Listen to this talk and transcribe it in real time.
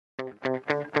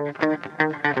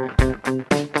It's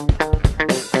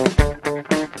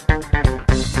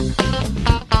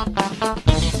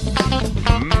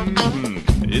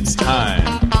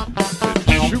time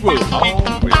to sugar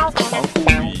on with Uncle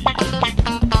Reed.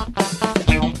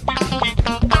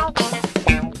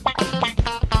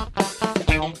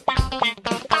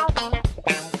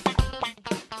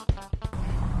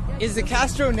 Is the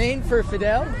Castro named for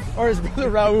Fidel or his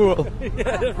brother Raul?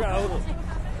 Yeah, Raul.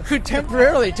 Who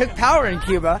temporarily took power in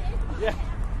Cuba Yeah.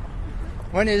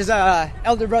 when his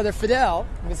elder brother Fidel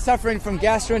was suffering from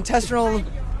gastrointestinal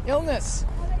illness,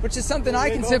 which is something I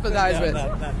can sympathize with.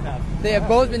 That path. They have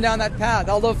both been down that path,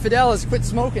 although Fidel has quit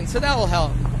smoking, so that will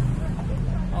help.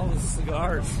 All the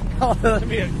cigars. There'll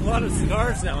be a lot of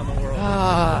cigars now in the world.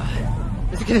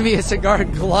 It's going to be a cigar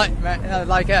glut, man.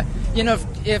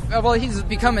 Well, he's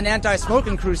become an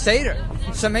anti-smoking crusader,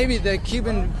 so maybe the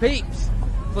Cuban peeps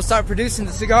will start producing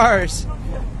the cigars.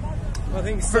 Well, I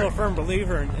think he's still a firm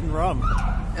believer in rum.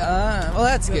 Well,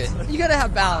 that's good. You got to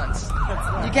have balance.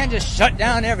 You can't just shut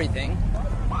down everything.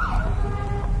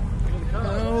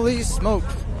 Holy smoke.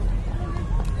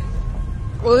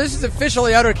 Well, this is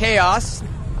officially utter chaos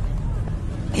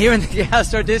here in the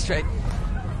Castro district,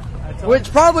 which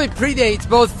probably predates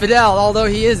both Fidel, although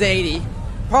he is 80.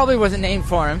 Probably wasn't named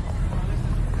for him.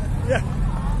 Yeah.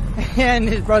 And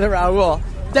his brother Raul.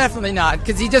 Definitely not,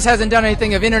 because he just hasn't done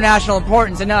anything of international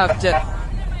importance enough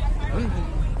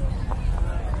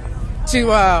to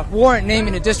warrant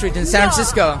naming a district in San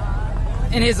Francisco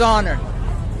in his honor.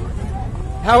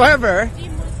 However,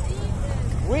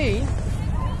 we,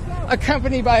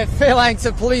 accompanied by a phalanx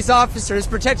of police officers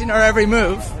protecting our every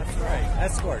move, That's right.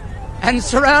 Escort. and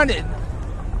surrounded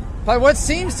by what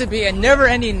seems to be a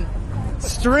never-ending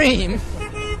stream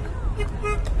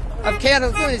of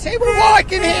candles. Hey, we're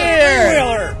walking here!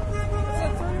 Three-wheeler.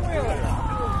 It's a three-wheeler.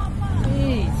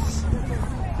 Jeez.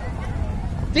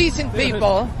 Decent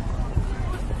people.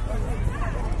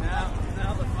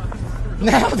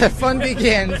 Now the fun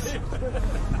begins.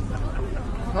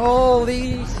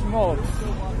 Holy smokes.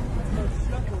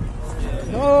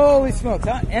 Holy smokes,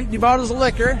 huh? Empty bottles of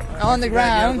liquor on the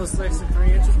ground. Those sliced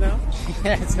 3 inches now.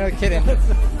 Yeah, it's no kidding.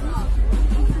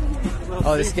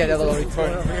 Oh, let's get a little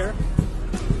recording. Over here.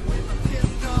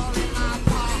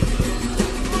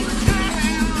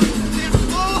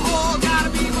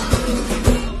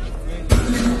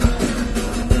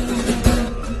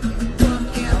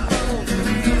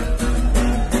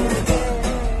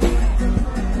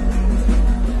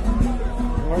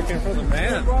 Working for the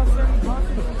man.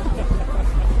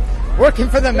 Working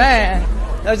for the man.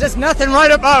 There's just nothing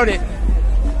right about it.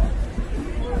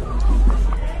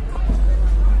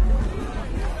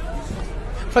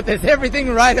 But there's everything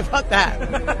right about that.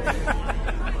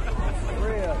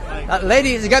 That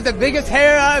lady has got the biggest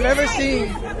hair I've ever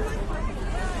seen.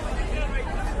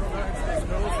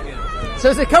 So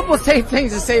there's a couple of safe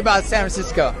things to say about San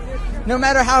Francisco. No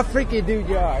matter how freaky a dude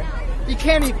you are,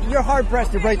 you're hard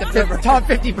pressed to break the top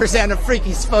 50% of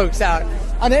freaky folks out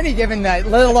on any given night,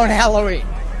 let alone Halloween.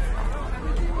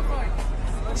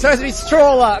 So as we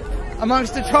stroll up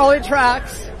amongst the trolley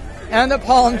tracks and the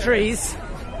palm trees,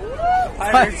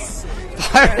 Pirates.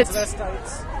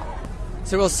 Transvestites.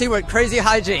 So we'll see what crazy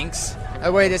hijinks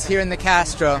await us here in the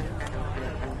Castro.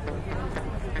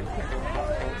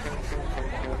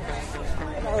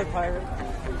 Another pirate.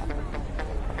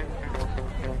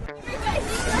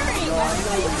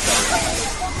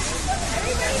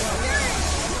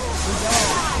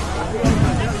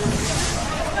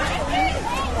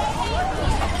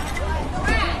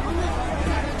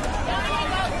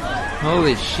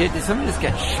 Holy shit, did someone just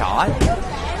get shot?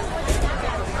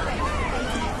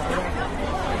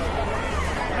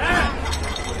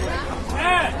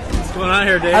 What's going on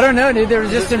here, Dave? I don't know, dude. There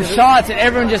was just some shots and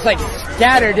everyone just like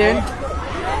scattered, dude.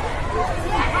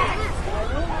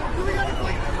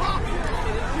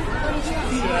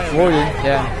 Whoa, dude.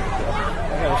 Yeah.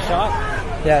 I got a shot.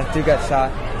 Yeah, dude got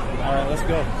shot. All right, let's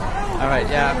go. All right,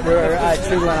 yeah. We're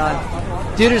triggering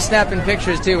on. Dude is snapping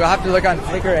pictures too. We'll have to look on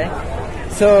Flickr, eh?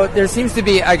 So there seems to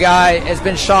be a guy has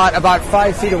been shot about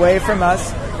 5 feet away from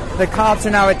us. The cops are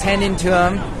now attending to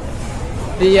him.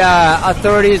 The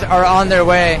authorities are on their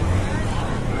way.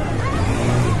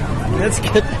 Let's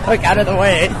get the fuck out of the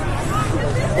way.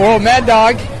 Whoa, Mad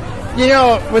Dog. You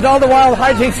know, with all the wild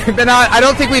hijinks we've been on, I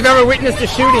don't think we've ever witnessed a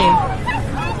shooting.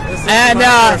 And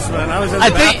First one. I was in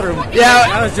the bathroom.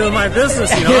 I was doing my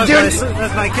business, you know, as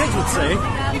my kids would say.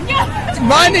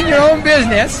 Minding your own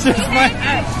business.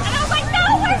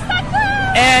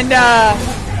 And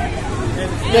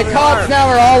the cops now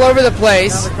are all over the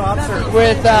place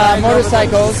with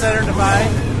motorcycles. Center to buy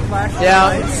flashing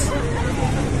lights.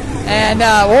 And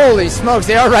holy smokes,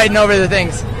 they are riding over the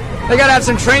things. They got to have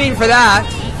some training for that.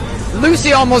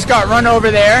 Lucy almost got run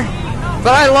over there,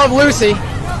 but I love Lucy.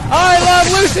 I love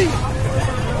Lucy.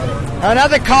 And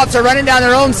other cops are running down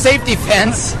their own safety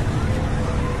fence.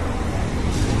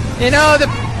 You know,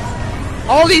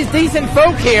 all these decent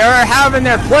folk here are having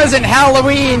their pleasant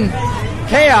Halloween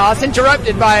chaos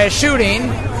interrupted by a shooting.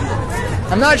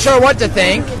 I'm not sure what to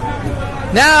think.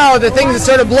 Now the things are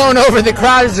sort of blown over. The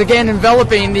crowd is again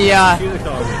enveloping the... You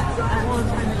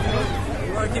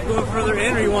want to keep going further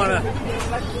in, or you want to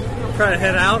try to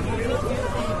head out?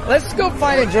 Let's go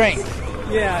find a drink.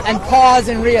 Yeah. And pause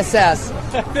and reassess.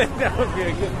 I think that would be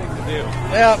a good thing to do.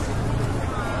 Yep.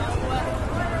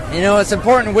 You know, it's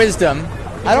important wisdom.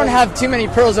 I don't have too many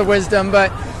pearls of wisdom,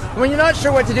 but when you're not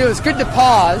sure what to do, it's good to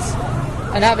pause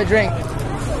and have a drink.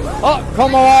 Oh,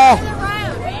 come on.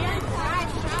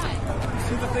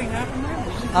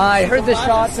 I heard the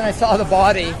shots and I saw the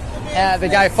body, the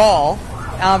guy fall,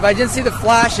 but I didn't see the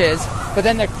flashes. But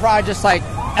then the crowd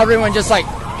everyone just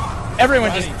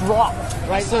dropped,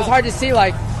 right? So it's hard to see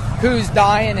who's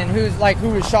dying and who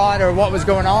was shot or what was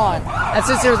going on. And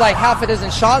since there was half a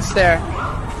dozen shots there,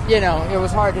 you know, it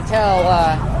was hard to tell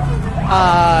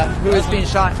who was being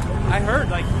shot. I heard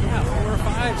 4 or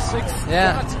 5, 6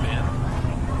 shots, man.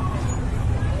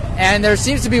 And there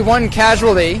seems to be one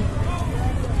casualty.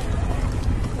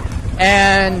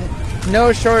 And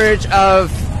no shortage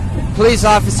of police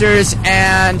officers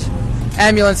and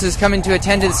ambulances coming to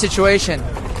attend to the situation.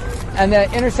 And the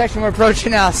intersection we're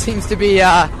approaching now seems to be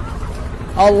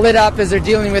all lit up as they're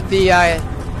dealing with the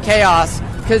chaos.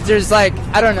 Because there's I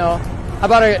don't know,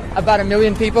 about a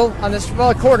million people on this,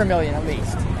 well, 250,000 at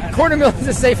least. 250,000 is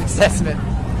a safe assessment.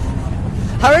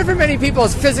 However many people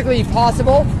is physically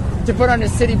possible to put on a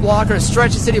city block or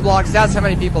stretch a city block, that's how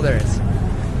many people there is.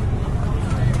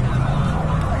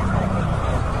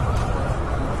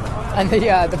 And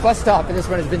the bus stop in this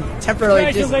one has been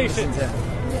temporarily distanced.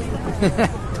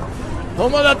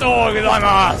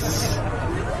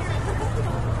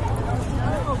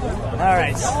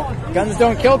 Alright. Guns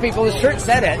don't kill people, the shirt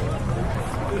said it.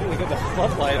 We got the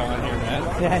floodlight on here, man.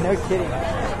 Yeah, no kidding.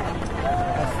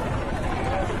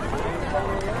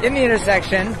 In the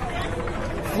intersection,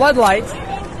 floodlight,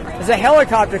 there's a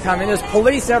helicopter coming, there's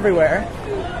police everywhere.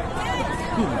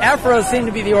 Afros seem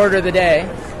to be the order of the day.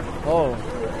 Oh.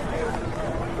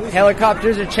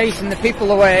 Helicopters are chasing the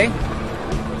people away.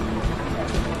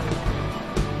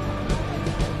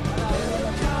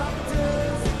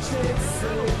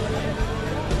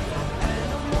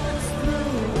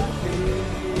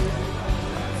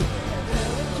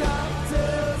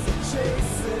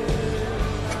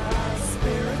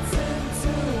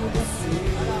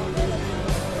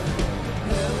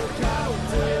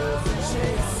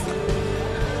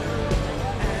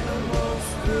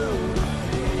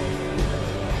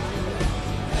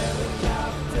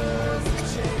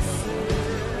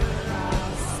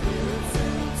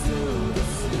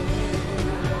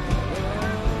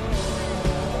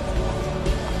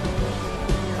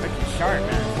 Sharp,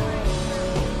 man.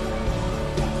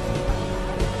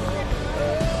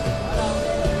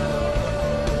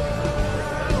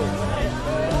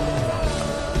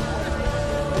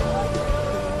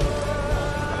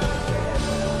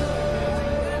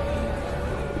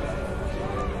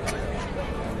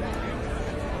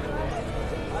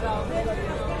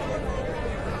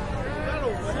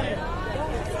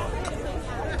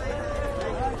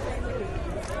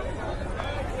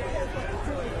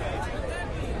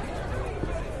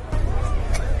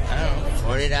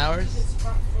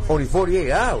 Only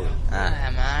 48 hours.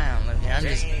 I'm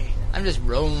just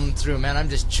rolling through, man. I'm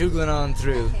just chugging on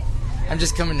through. I'm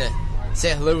just coming to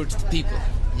say hello to the people,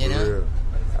 you know? Yeah.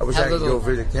 I wish I could go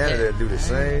visit Canada and do the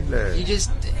same thing. You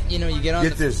just, you know, you get on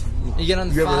Get this. You get on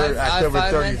the You ever heard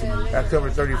I-5, October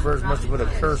 31st must have put a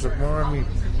curse upon me.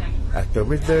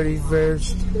 October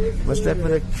 31st must have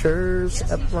put a curse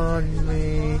upon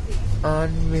me,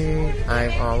 on me.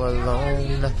 I'm all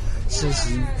alone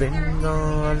since you've been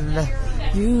gone.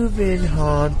 You've been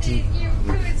haunted.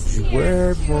 You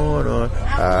were born on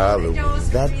Halloween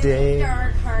that day.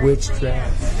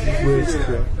 Witchcraft.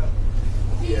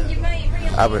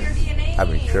 I've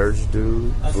been church,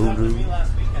 dude. Voodoo.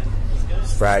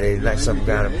 Friday night, some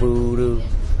kind of voodoo.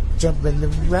 Jump in the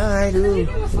ride, ooh.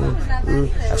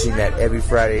 I seen that every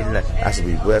Friday night. I should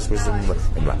be blessed with some,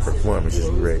 and my performance is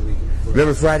great.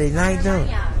 Remember Friday night, though?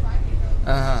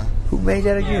 Uh-huh. Who made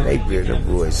that again? They did them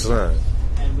boys' son.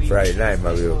 Friday night,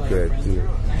 my little cut, too.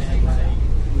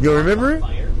 You remember it?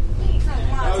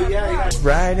 Oh, yeah.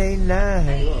 Friday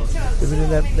night. Living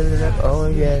it up. Oh,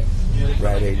 yeah.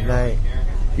 Friday night.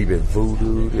 He been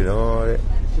voodooed and all that.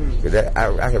 'Cause that,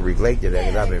 I can relate to that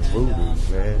because I've been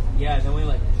voodoo, man. Yeah, then we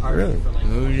like partied Really? for like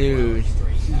Voodoo.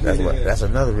 That's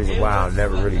another reason why I'll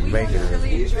never really make it.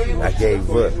 I gave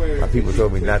up. My people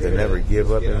told me not to never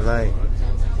give up in life.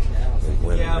 And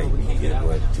women make me give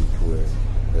up too quick.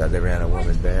 Because I never had a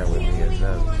woman down with me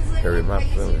enough. Hurry my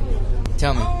feelings.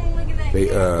 Tell me. They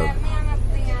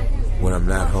when I'm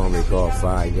not home, they call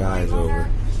 5 guys over.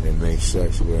 They make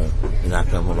sex well, and I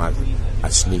come home. I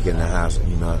sneak in the house,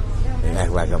 you know, and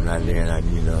act like I'm not there, and I,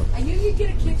 you know,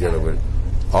 dealing with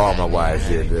all my wives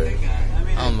did that.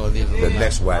 Unbelievable. The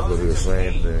next wife will do the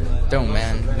same thing. Don't,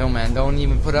 man. No, man. Don't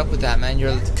even put up with that, man.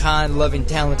 You're a kind, loving,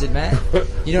 talented man.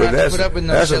 You don't have to put up with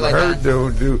no shit like that. That's what her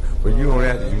don't do, but you don't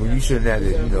have to. When you shouldn't have to,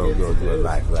 you know, go through a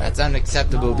life like that. That's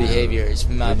unacceptable behavior. It's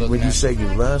my book, When man. you say you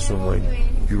love someone,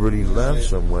 you really love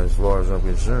someone, as far as I'm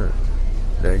concerned.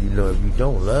 Now, you know, if you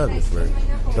don't love this person,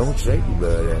 don't say you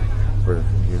love that person,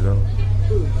 you know?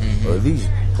 Mm-hmm. Or at least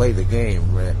play the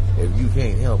game, man. If you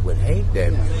can't help but hate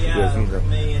that, because,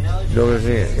 you know what I'm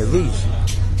saying? At least,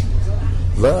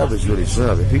 love is really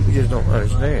something. People just don't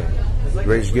understand. The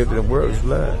greatest gift in the world is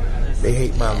love. They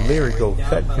hate my lyrical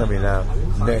cut coming out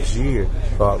next year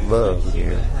called Love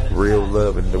Again. Real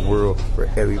love in the world for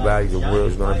everybody. The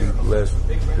world's going to be blessed.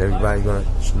 And everybody's going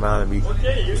to smile and be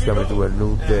coming through a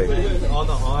new day.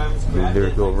 New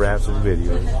lyrical raps and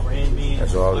videos.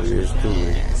 That's all it is to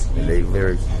it. And they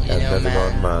lyrics have nothing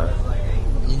on mine.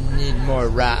 You need more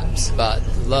raps about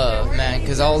love, man,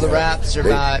 because all the raps are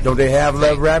about... Don't they have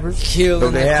love rappers? Killing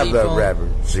Don't they the have people, love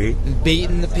rappers? See?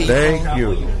 Beating the people. Thank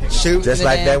you. Shooting just the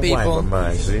like that people. wife of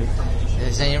mine, see?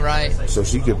 This ain't right. So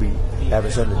she could be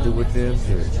having something to do with them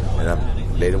too.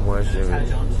 And they the ones that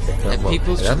come And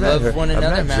people up. should love one another,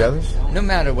 I'm not man. jealous. No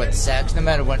matter what sex, no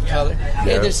matter what color.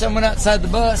 Hey, there's someone outside the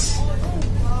bus.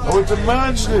 Oh, it's a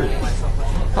monster.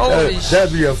 Holy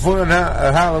That'd be a fun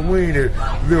Halloween.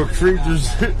 Little creatures.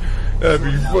 That'd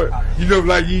be fun. You know,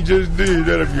 like you just did.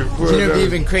 That'd be a fun. You know, it'd be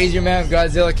even crazier, man, if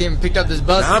Godzilla came and picked up this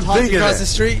bus and tossed it across the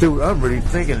street. Dude, I'm really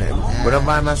thinking that. When I'm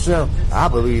by myself, I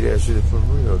believe that shit is for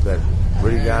real. That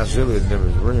really Godzilla and them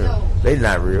is real. They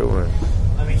not real.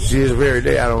 Man. She is very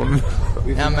day. I don't know.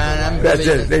 Nah, man,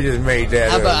 They just made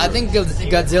that up. I think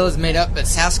Godzilla's made up, but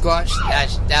Sasquatch,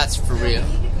 that's for real.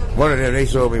 One of them they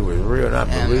told me was real, and I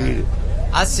believed it.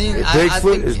 I seen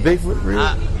Bigfoot. Is Bigfoot real?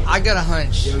 I got a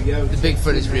hunch. The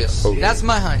Bigfoot is real. Okay. That's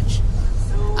my hunch.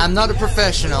 I'm not a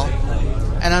professional,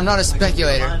 and I'm not a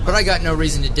speculator, but I got no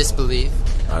reason to disbelieve.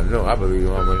 I know. I believe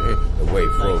the way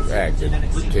folks act and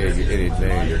tell you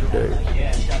anything today.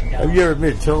 Have you ever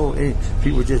been told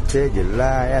people just tell you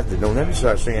lie after? Don't let me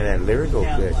start saying that lyrical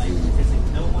that you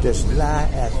just lie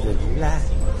after lie.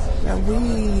 Now we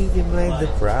can blame the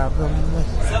problem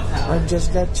on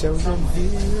just that chosen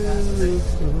view.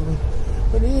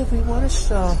 But if we want to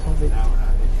solve it,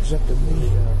 it's up to me.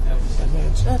 And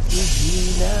it's up to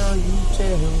you. Now you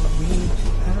tell me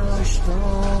how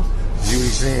strong. You be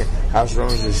saying, how strong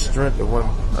is the strength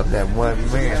of that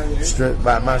one man? Strength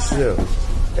by myself.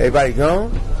 Everybody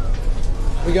gone?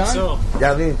 We gone? So,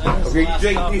 Y'all in? Okay, you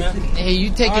take this. Hey, you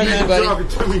take it easy, buddy.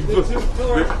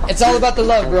 It's all about the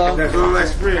love, bro. That's all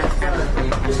that's real.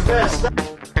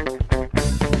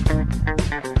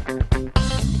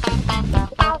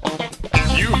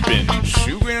 You've been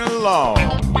shooting along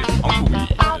with Uncle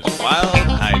Wee's Wild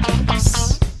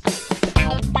Hijinks.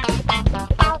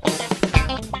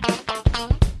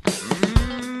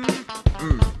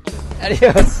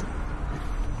 Adios.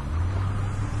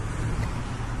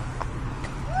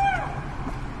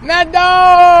 Mad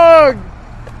Dog!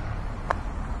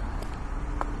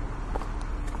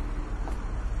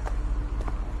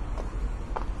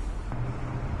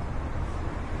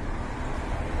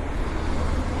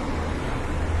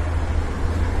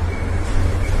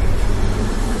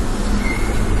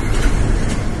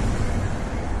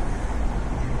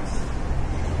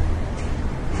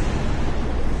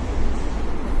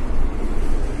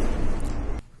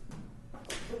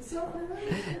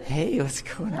 Hey, what's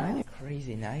going on?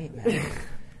 Crazy night, man.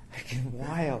 Fucking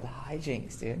wild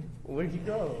hijinks, dude. where'd you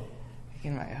go?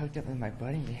 Fucking, I hooked up with my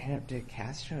buddy and we headed up to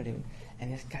Castro, dude.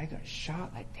 And this guy got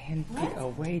shot like 10 feet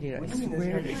away, dude.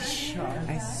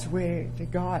 I swear to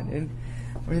God. And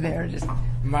we're there just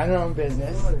minding our own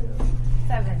business.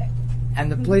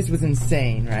 And the place was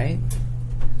insane, right?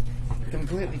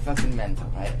 Completely fucking mental,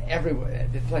 right? Everywhere.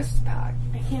 The place was packed.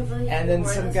 I can't believe And then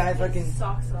some guy fucking...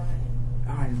 socks on it.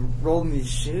 Oh, I rolled in these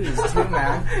shoes too,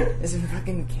 man. This is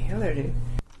fucking killer, dude.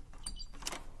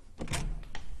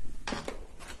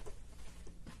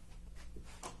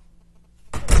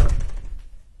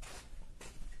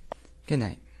 Good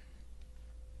night.